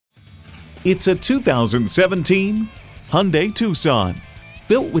It's a 2017 Hyundai Tucson,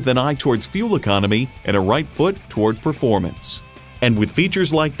 built with an eye towards fuel economy and a right foot toward performance. And with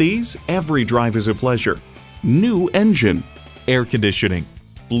features like these, every drive is a pleasure. New engine, air conditioning,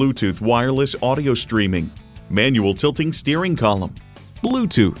 Bluetooth wireless audio streaming, manual tilting steering column,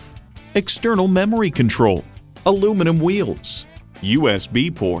 Bluetooth, external memory control, aluminum wheels,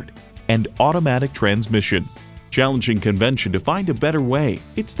 USB port, and automatic transmission. Challenging convention to find a better way.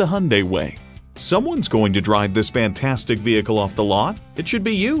 It's the Hyundai way. Someone's going to drive this fantastic vehicle off the lot. It should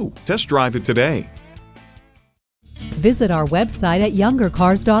be you. Test drive it today. Visit our website at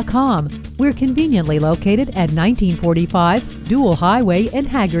youngercars.com. We're conveniently located at 1945 Dual Highway in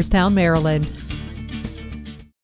Hagerstown, Maryland.